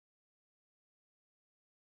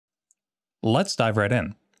Let's dive right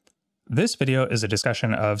in. This video is a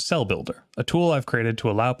discussion of Cell Builder, a tool I've created to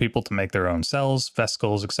allow people to make their own cells,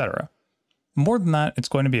 vesicles, etc. More than that, it's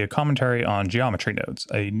going to be a commentary on geometry nodes,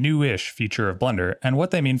 a new-ish feature of Blender, and what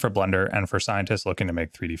they mean for Blender and for scientists looking to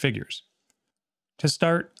make 3D figures. To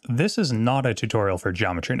start, this is not a tutorial for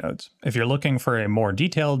geometry nodes. If you're looking for a more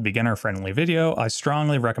detailed, beginner-friendly video, I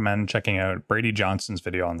strongly recommend checking out Brady Johnson's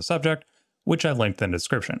video on the subject, which I've linked in the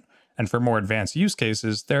description. And for more advanced use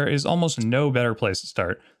cases, there is almost no better place to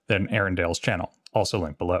start than Arendale's channel, also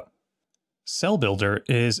linked below. Cell Builder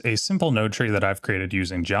is a simple node tree that I've created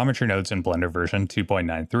using geometry nodes in Blender version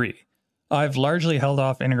 2.93. I've largely held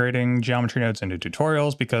off integrating geometry nodes into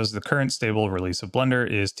tutorials because the current stable release of Blender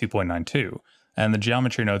is 2.92, and the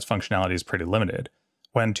geometry nodes functionality is pretty limited.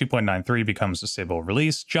 When 2.93 becomes a stable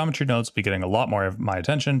release, geometry nodes will be getting a lot more of my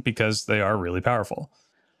attention because they are really powerful.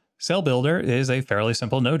 Cell Builder is a fairly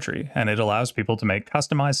simple node tree, and it allows people to make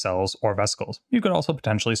customized cells or vesicles. You could also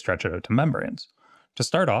potentially stretch it out to membranes. To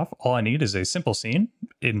start off, all I need is a simple scene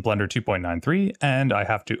in Blender 2.93, and I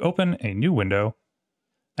have to open a new window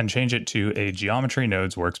and change it to a Geometry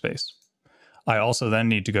Nodes workspace. I also then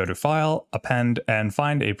need to go to File, Append, and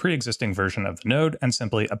find a pre-existing version of the node and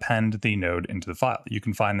simply append the node into the file. You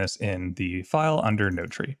can find this in the file under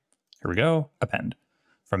Node Tree. Here we go, Append.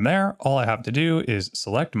 From there, all I have to do is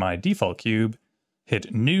select my default cube,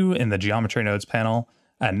 hit New in the Geometry Nodes panel,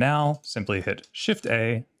 and now simply hit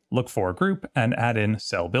Shift-A, look for Group, and add in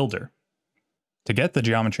Cell Builder. To get the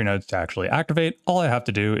geometry nodes to actually activate, all I have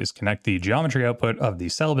to do is connect the geometry output of the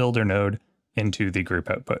Cell Builder node into the group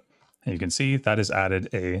output. And you can see that has added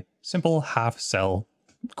a simple half-cell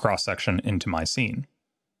cross-section into my scene.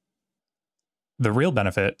 The real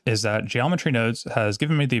benefit is that Geometry Nodes has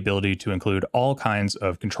given me the ability to include all kinds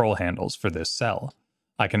of control handles for this cell.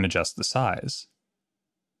 I can adjust the size.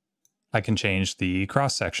 I can change the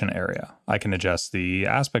cross-section area. I can adjust the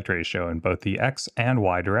aspect ratio in both the X and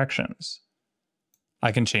Y directions.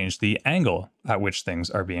 I can change the angle at which things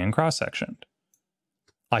are being cross-sectioned.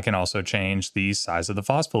 I can also change the size of the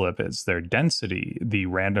phospholipids, their density, the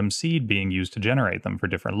random seed being used to generate them for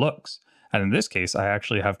different looks. And in this case, I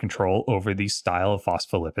actually have control over the style of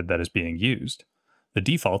phospholipid that is being used. The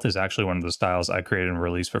default is actually one of the styles I created and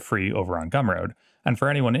released for free over on Gumroad. And for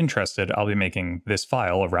anyone interested, I'll be making this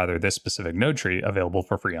file, or rather this specific node tree, available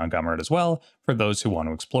for free on Gumroad as well, for those who want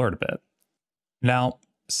to explore it a bit. Now,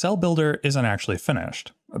 Cell Builder isn't actually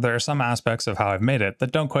finished. There are some aspects of how I've made it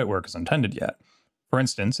that don't quite work as intended yet. For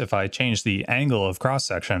instance, if I change the angle of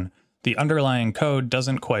cross-section, the underlying code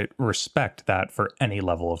doesn't quite respect that for any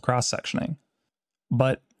level of cross-sectioning.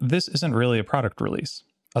 But this isn't really a product release.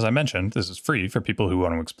 As I mentioned, this is free for people who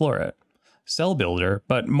want to explore it. Cell Builder,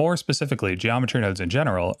 but more specifically geometry nodes in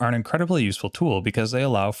general, are an incredibly useful tool because they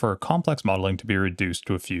allow for complex modeling to be reduced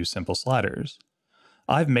to a few simple sliders.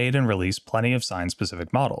 I've made and released plenty of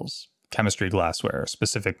science-specific models. Chemistry glassware,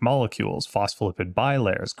 specific molecules, phospholipid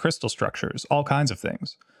bilayers, crystal structures, all kinds of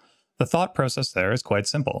things. The thought process there is quite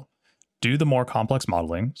simple. Do the more complex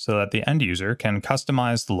modeling so that the end user can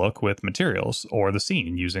customize the look with materials or the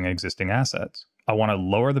scene using existing assets. I want to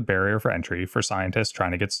lower the barrier for entry for scientists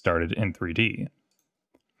trying to get started in 3D.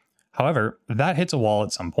 However, that hits a wall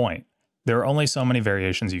at some point. There are only so many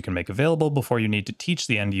variations you can make available before you need to teach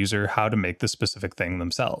the end user how to make the specific thing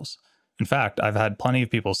themselves. In fact, I've had plenty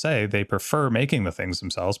of people say they prefer making the things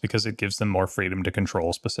themselves because it gives them more freedom to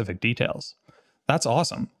control specific details. That's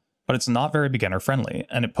awesome. But it's not very beginner-friendly,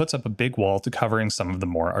 and it puts up a big wall to covering some of the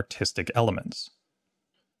more artistic elements.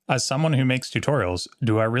 As someone who makes tutorials,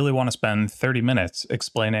 do I really want to spend 30 minutes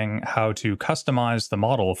explaining how to customize the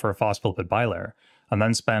model for a phospholipid bilayer, and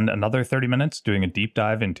then spend another 30 minutes doing a deep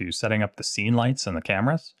dive into setting up the scene lights and the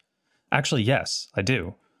cameras? Actually, yes, I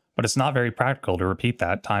do, but it's not very practical to repeat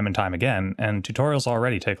that time and time again, and tutorials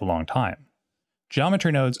already take a long time.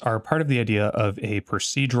 Geometry nodes are part of the idea of a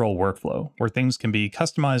procedural workflow, where things can be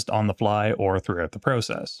customized on the fly or throughout the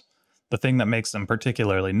process. The thing that makes them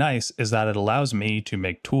particularly nice is that it allows me to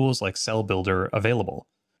make tools like Cell Builder available.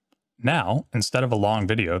 Now, instead of a long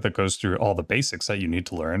video that goes through all the basics that you need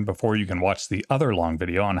to learn before you can watch the other long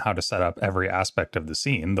video on how to set up every aspect of the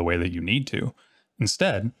scene the way that you need to,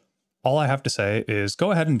 instead, all I have to say is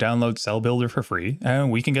go ahead and download Cell Builder for free,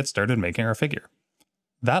 and we can get started making our figure.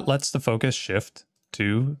 That lets the focus shift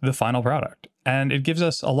to the final product, and it gives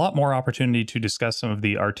us a lot more opportunity to discuss some of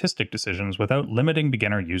the artistic decisions without limiting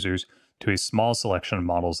beginner users to a small selection of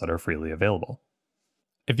models that are freely available.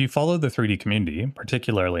 If you follow the 3D community,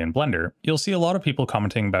 particularly in Blender, you'll see a lot of people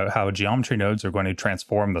commenting about how geometry nodes are going to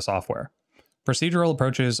transform the software. Procedural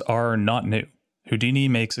approaches are not new. Houdini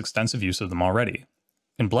makes extensive use of them already.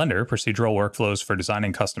 In Blender, procedural workflows for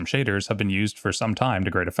designing custom shaders have been used for some time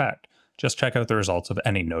to great effect. Just check out the results of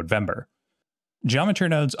any November. Geometry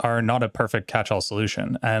nodes are not a perfect catch-all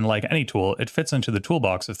solution, and like any tool, it fits into the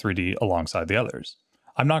toolbox of 3D alongside the others.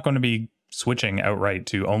 I'm not going to be switching outright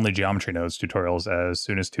to only geometry nodes tutorials as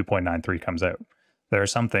soon as 2.93 comes out. There are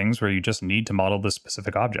some things where you just need to model the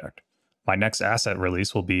specific object. My next asset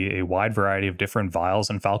release will be a wide variety of different vials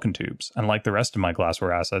and falcon tubes, and like the rest of my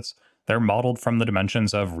glassware assets, they're modeled from the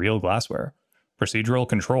dimensions of real glassware. Procedural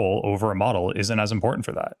control over a model isn't as important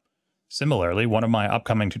for that. Similarly, one of my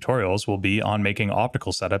upcoming tutorials will be on making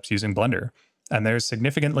optical setups using Blender, and there's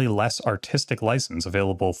significantly less artistic license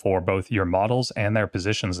available for both your models and their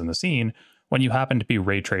positions in the scene when you happen to be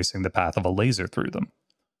ray tracing the path of a laser through them.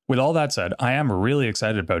 With all that said, I am really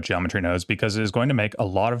excited about geometry nodes because it is going to make a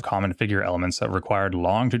lot of common figure elements that required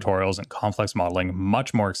long tutorials and complex modeling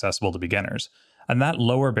much more accessible to beginners. And that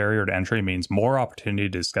lower barrier to entry means more opportunity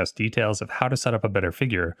to discuss details of how to set up a better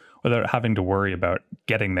figure without having to worry about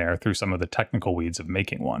getting there through some of the technical weeds of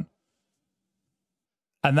making one.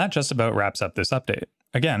 And that just about wraps up this update.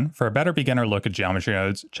 Again, for a better beginner look at geometry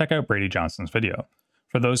nodes, check out Brady Johnston's video.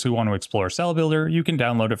 For those who want to explore Cell Builder, you can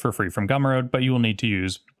download it for free from Gumroad, but you will need to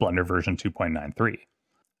use Blender version 2.93.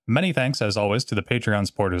 Many thanks, as always, to the Patreon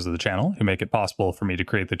supporters of the channel who make it possible for me to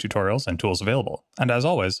create the tutorials and tools available. And as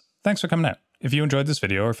always, thanks for coming out. If you enjoyed this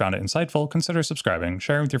video or found it insightful, consider subscribing,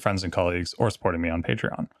 sharing with your friends and colleagues, or supporting me on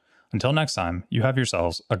Patreon. Until next time, you have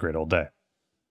yourselves a great old day.